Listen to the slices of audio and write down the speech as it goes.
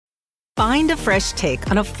Find a fresh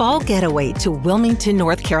take on a fall getaway to Wilmington,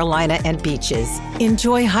 North Carolina and beaches.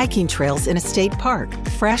 Enjoy hiking trails in a state park,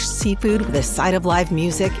 fresh seafood with a side of live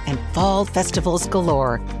music, and fall festivals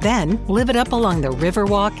galore. Then live it up along the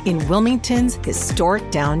Riverwalk in Wilmington's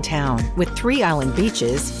historic downtown. With 3 island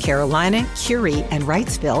beaches, Carolina, Curie, and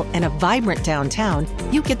Wrightsville, and a vibrant downtown,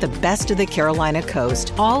 you get the best of the Carolina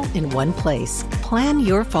coast all in one place. Plan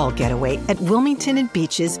your fall getaway at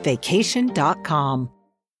WilmingtonandBeachesVacation.com.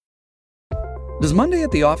 Does Monday at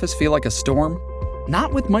the office feel like a storm?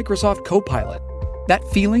 Not with Microsoft Copilot. That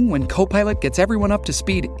feeling when Copilot gets everyone up to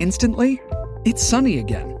speed instantly? It's sunny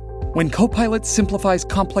again. When Copilot simplifies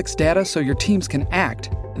complex data so your teams can act,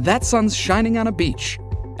 that sun's shining on a beach.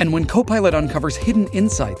 And when Copilot uncovers hidden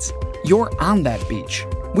insights, you're on that beach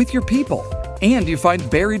with your people, and you find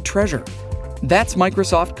buried treasure. That's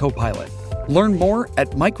Microsoft Copilot. Learn more at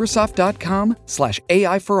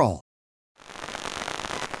Microsoft.com/AI for all.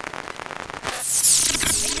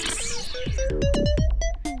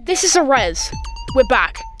 This is Arez. We're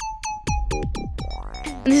back.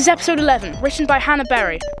 And this is episode 11, written by Hannah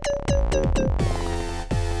Berry.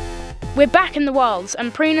 We're back in the wilds,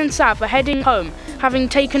 and Preen and Sav are heading home, having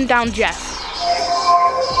taken down Jeff.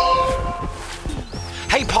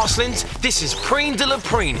 Hey Parslins, this is Preen de la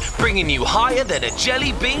Preen, bringing you higher than a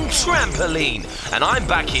jelly bean trampoline. And I'm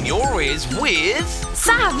back in your ears with...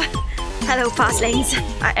 Sav! Hello, Parslings.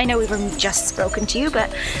 I know we've only just spoken to you,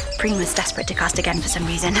 but Preen was desperate to cast again for some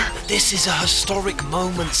reason. This is a historic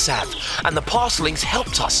moment, Sav, and the Parslings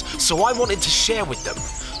helped us, so I wanted to share with them.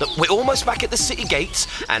 Look, we're almost back at the city gates,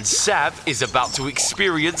 and Sav is about to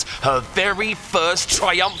experience her very first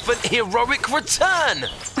triumphant heroic return.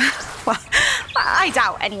 Well, I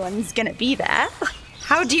doubt anyone's gonna be there.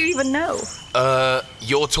 How do you even know?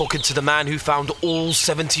 You're talking to the man who found all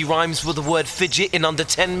 70 rhymes with the word fidget in under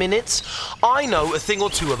 10 minutes? I know a thing or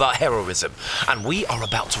two about heroism, and we are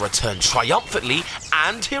about to return triumphantly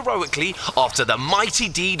and heroically after the mighty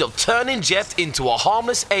deed of turning Jeff into a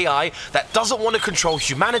harmless AI that doesn't want to control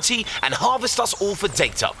humanity and harvest us all for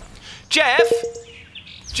data. Jeff?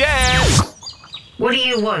 Jeff? What do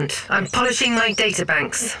you want? I'm polishing my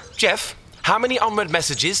databanks. Jeff, how many unread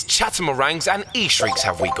messages, chatamarangs, and e-shrieks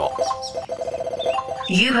have we got?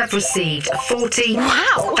 You have received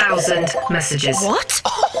 40,000 messages. What?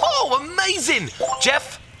 Oh, amazing!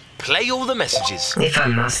 Jeff, play all the messages. If I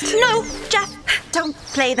must. No, Jeff, don't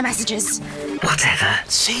play the messages. Whatever.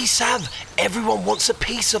 See, Sav, everyone wants a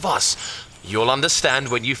piece of us. You'll understand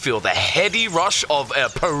when you feel the heady rush of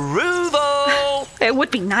approval. It would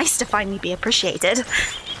be nice to finally be appreciated.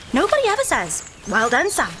 Nobody ever says, well done,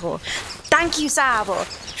 Sav, or thank you, Sav, or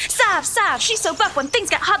Sav, she's so buff when things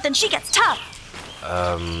get hard, then she gets tough.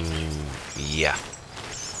 Yeah.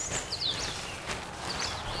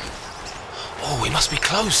 Oh, we must be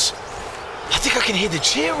close. I think I can hear the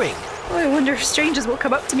cheering. Oh, I wonder if strangers will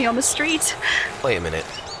come up to me on the street. Wait a minute.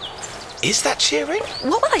 Is that cheering?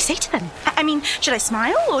 What will I say to them? I mean, should I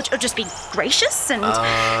smile or just be gracious and...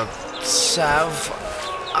 Sav,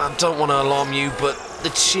 I don't want to alarm you, but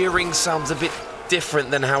the cheering sounds a bit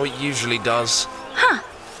different than how it usually does. Huh.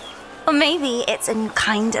 Or maybe it's a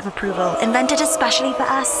kind of approval, invented especially for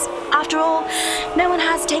us. After all, no one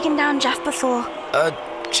has taken down Jeff before.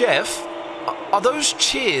 Jeff, are those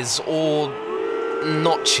cheers or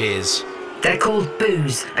not cheers? They're called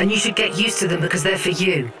boos, and you should get used to them because they're for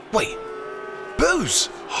you. Wait, boos?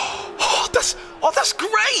 Oh, that's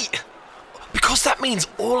great! Because that means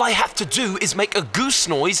all I have to do is make a goose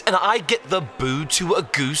noise and I get the boo to a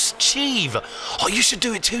goose cheeve. Oh, you should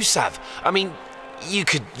do it too, Sav. I mean, you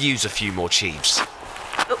could use a few more cheeves.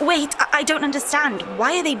 Wait, I don't understand.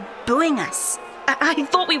 Why are they booing us? I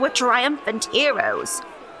thought we were triumphant heroes.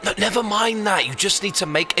 No, never mind that. You just need to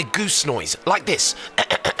make a goose noise, like this.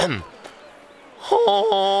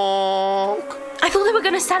 Honk. I thought they were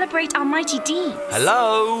going to celebrate our mighty deeds.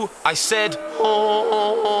 Hello? I said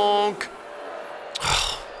honk.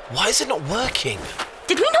 Why is it not working?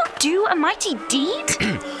 Did we not do a mighty deed?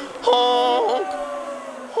 Honk.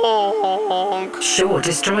 Honk. Sure,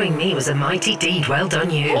 destroying me was a mighty deed. Well done,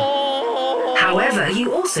 you. Honk. However,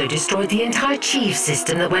 you also destroyed the entire chief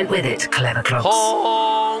system that went with it, clever clocks.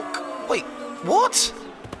 Honk. Wait, what?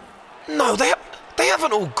 No, they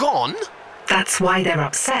haven't all gone. That's why they're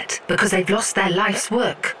upset, because they've lost their life's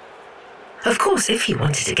work. Of course, if you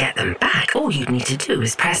wanted to get them back, all you'd need to do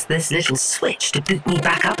is press this little switch to boot me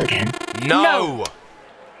back up again. No!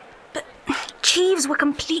 But Chieves were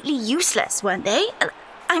completely useless, weren't they?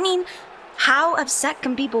 I mean, how upset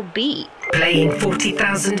can people be? Playing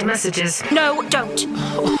 40,000 messages. No, don't.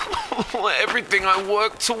 Everything I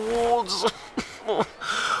worked towards.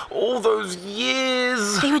 All those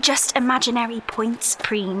years. They were just imaginary points,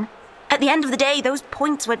 Preen. At the end of the day, those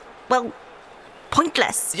points were, well,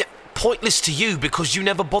 pointless. Yeah, pointless to you because you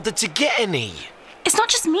never bothered to get any. It's not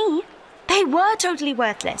just me. They were totally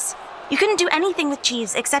worthless. You couldn't do anything with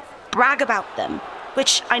Chiefs except brag about them,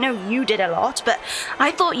 which I know you did a lot, but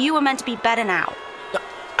I thought you were meant to be better now.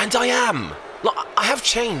 And I am. Look, I have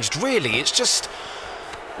changed, really. It's just,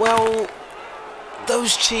 well,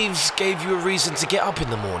 those Chiefs gave you a reason to get up in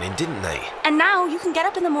the morning, didn't they? And now you can get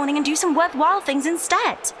up in the morning and do some worthwhile things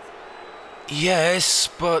instead. Yes,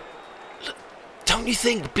 but don't you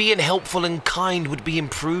think being helpful and kind would be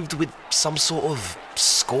improved with some sort of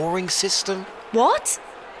scoring system? What?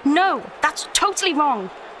 No, that's totally wrong.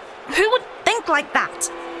 Who would think like that?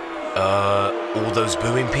 All those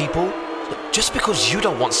booing people? Just because you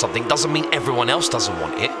don't want something doesn't mean everyone else doesn't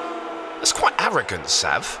want it. That's quite arrogant,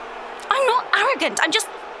 Sav. I'm not arrogant, I'm just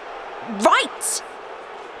right.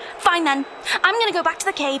 Fine then, I'm gonna go back to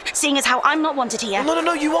the cave, seeing as how I'm not wanted here.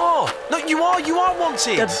 No, you are. No, you are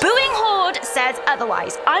wanted. The booing horde says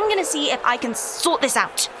otherwise. I'm gonna see if I can sort this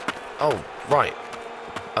out. Oh, right.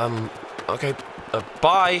 Okay,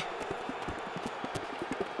 bye.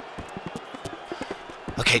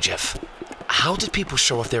 Okay, Jeff. How did people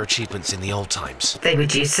show off their achievements in the old times? They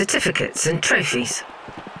would use certificates and trophies.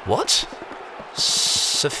 What?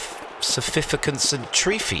 Certificates and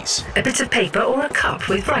trophies? A bit of paper or a cup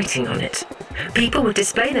with writing on it. People would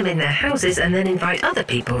display them in their houses and then invite other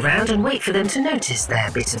people round and wait for them to notice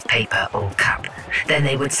their bit of paper or cup. Then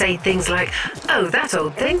they would say things like, "Oh, that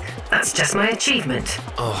old thing, that's just my achievement."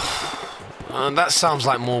 That sounds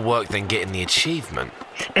like more work than getting the achievement.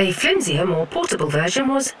 A flimsier, more portable version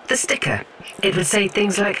was the sticker. It would say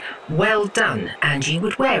things like, "Well done," and you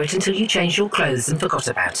would wear it until you changed your clothes and forgot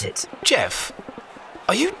about it. Jeff,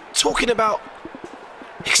 are you talking about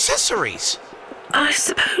accessories? I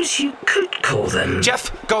suppose you could call them.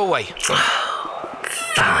 Jeff, go away.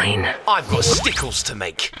 Fine. I've got stickles to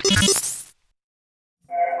make.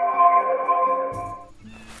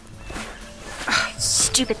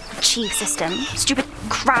 Stupid chief system. Stupid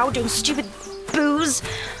crowd doing stupid booze.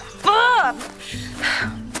 Ugh.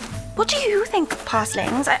 What do you think,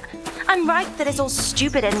 Parslings? I'm right that it's all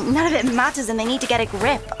stupid and none of it matters and they need to get a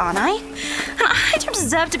grip, aren't I? And I don't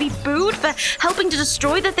deserve to be booed for helping to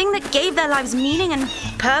destroy the thing that gave their lives meaning and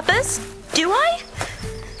purpose, do I?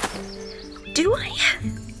 Do I?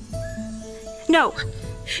 No,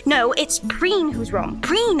 it's Preen who's wrong.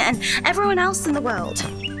 Preen and everyone else in the world.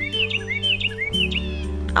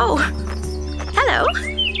 Oh, hello.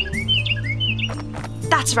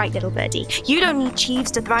 That's right, little birdie. You don't need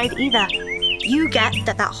Chiefs to thrive either. You get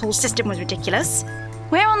that whole system was ridiculous.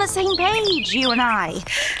 We're on the same page, you and I.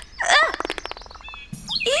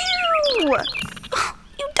 Ew!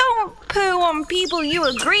 You don't poo on people you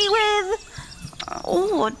agree with.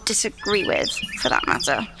 Or disagree with, for that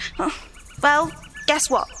matter. Well, guess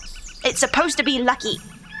what? It's supposed to be lucky.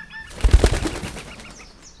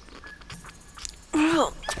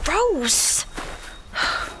 Oh, gross.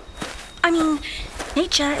 I mean,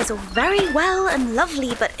 nature is all very well and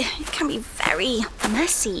lovely, but it can be very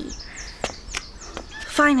messy.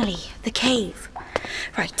 Finally, the cave.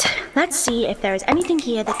 Right, let's see if there is anything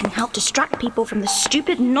here that can help distract people from the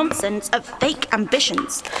stupid nonsense of fake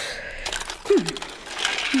ambitions.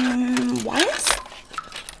 Wires?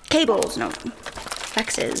 Cables, no.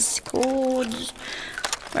 Flexes, cords.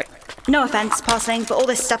 Right, no offense, Parsling, but all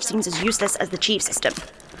this stuff seems as useless as the chief system.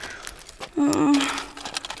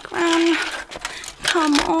 Gran,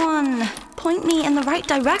 come on. Point me in the right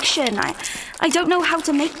direction. I don't know how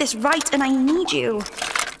to make this right and I need you.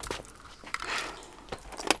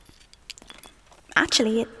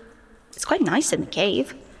 Actually, it's quite nice in the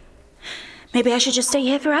cave. Maybe I should just stay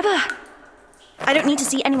here forever. I don't need to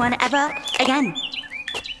see anyone ever again.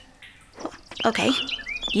 Okay,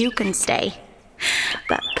 you can stay.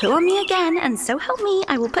 But poo on me again, and so help me,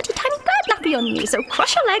 I will put a tiny bird nappy on you, so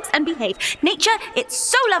cross your legs and behave. Nature, it's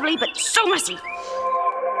so lovely, but so messy.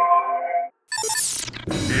 It's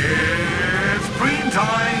Preen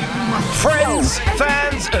time! Friends,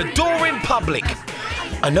 fans, adoring public.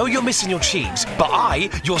 I know you're missing your Chiefs, but I,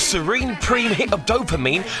 your serene Preen hit of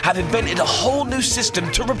dopamine, have invented a whole new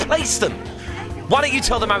system to replace them. Why don't you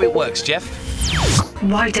tell them how it works, Jeff?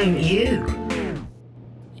 Why don't you?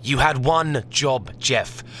 You had one job,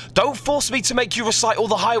 Jeff. Don't force me to make you recite all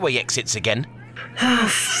the highway exits again. Oh,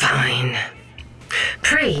 fine.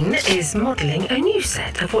 Preen is modelling a new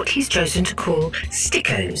set of what he's chosen to call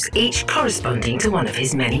stickos, each corresponding to one of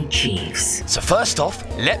his many chiefs. So first off,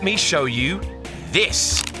 let me show you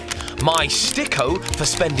this. My sticko for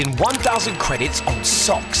spending 1,000 credits on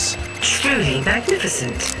socks. Truly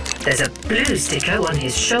magnificent. There's a blue Sticko on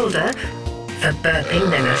his shoulder for burping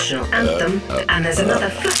the national anthem, and there's another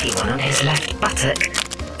fluffy one on his left buttock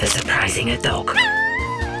for surprising a dog.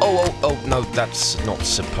 Oh, no, that's not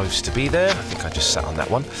supposed to be there. I think I just sat on that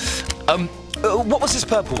one. What was this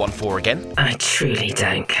purple one for again? I truly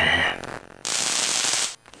don't care.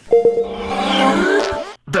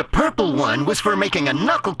 The purple one was for making a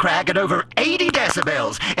knuckle crack at over 80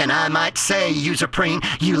 decibels. And I might say, Userpreen,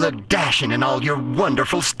 you look dashing in all your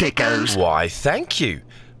wonderful stickos. Why, thank you.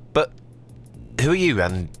 But who are you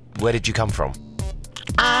and where did you come from?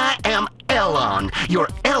 I am Elon, your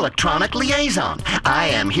electronic liaison. I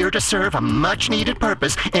am here to serve a much-needed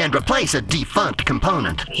purpose and replace a defunct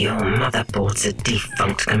component. Your motherboard's a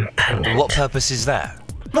defunct component. What purpose is that?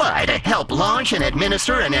 Why, to help launch and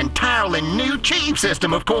administer an entirely new Chief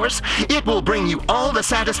system, of course. It will bring you all the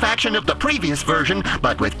satisfaction of the previous version,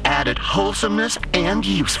 but with added wholesomeness and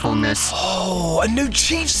usefulness. Oh, a new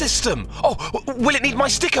Chief system! Oh, will it need my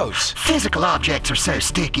stickos? Physical objects are so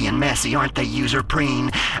sticky and messy, aren't they,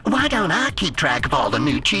 Userpreen? Why don't I keep track of all the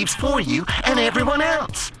new Chiefs for you and everyone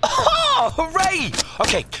else? Oh, hooray!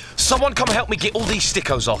 Okay, someone come help me get all these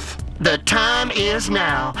stickos off. The time is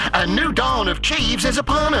now. A new dawn of Chiefs is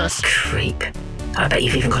upon us. Creep. I bet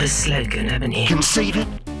you've even got a slogan, haven't you? Conceive it,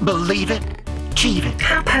 believe it, achieve it.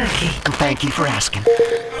 How perky. And thank you for asking.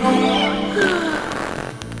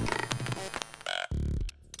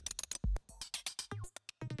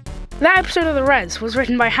 That episode of The Reds was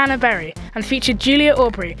written by Hannah Berry and featured Julia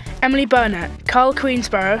Aubrey, Emily Burnett, Carl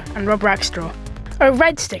Queensborough and Rob Rackstraw. A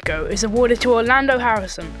Red Sticko is awarded to Orlando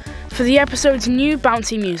Harrison for the episode's new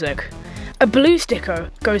bouncy music. A Blue Sticko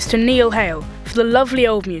goes to Neil Hale for the lovely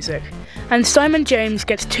old music. And Simon James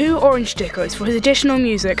gets 2 orange stickers for his additional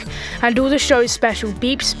music and all the show's special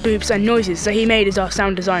beeps, boops and noises that he made as our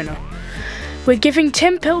sound designer. We're giving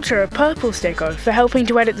Tim Pilcher a purple Sticko for helping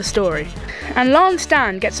to edit the story. And Lance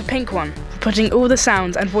Dan gets a pink one for putting all the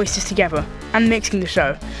sounds and voices together and mixing the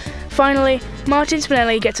show. Finally, Martin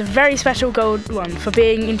Spinelli gets a very special gold one for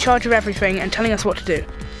being in charge of everything and telling us what to do.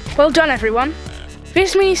 Well done, everyone!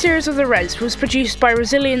 This mini-series of The Reds was produced by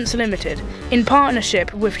Resilience Limited in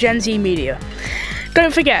partnership with Gen Z Media.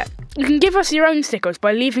 Don't forget, you can give us your own stickers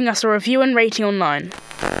by leaving us a review and rating online.